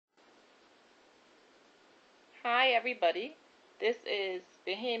Hi everybody, this is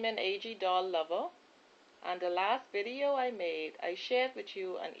Bahamian AG Doll Lover, and the last video I made, I shared with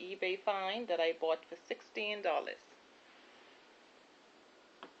you an eBay find that I bought for $16.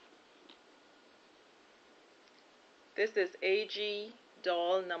 This is AG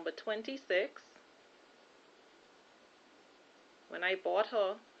Doll number 26. When I bought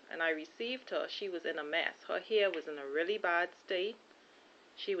her and I received her, she was in a mess. Her hair was in a really bad state.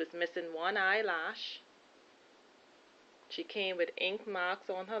 She was missing one eyelash. She came with ink marks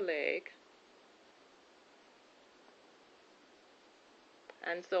on her leg.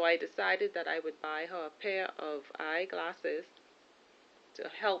 And so I decided that I would buy her a pair of eyeglasses to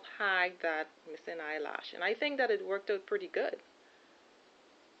help hide that missing eyelash. And I think that it worked out pretty good.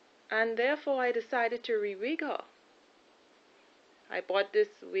 And therefore I decided to re-wig her. I bought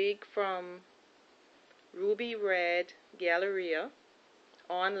this wig from Ruby Red Galleria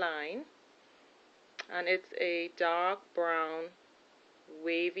online. And it's a dark brown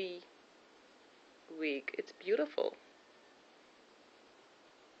wavy wig. It's beautiful.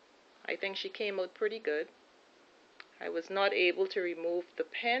 I think she came out pretty good. I was not able to remove the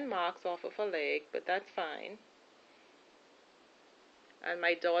pen marks off of her leg, but that's fine. And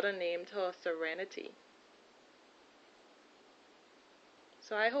my daughter named her Serenity.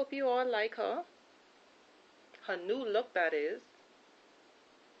 So I hope you all like her. Her new look, that is.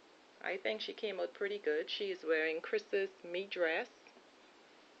 I think she came out pretty good. She is wearing Chris's me dress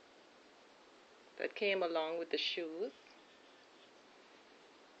that came along with the shoes.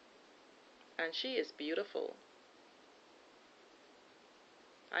 And she is beautiful.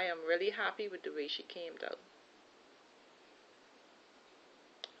 I am really happy with the way she came out.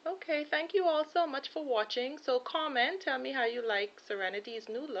 Okay, thank you all so much for watching. So comment, tell me how you like Serenity's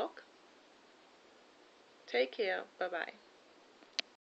new look. Take care. Bye-bye.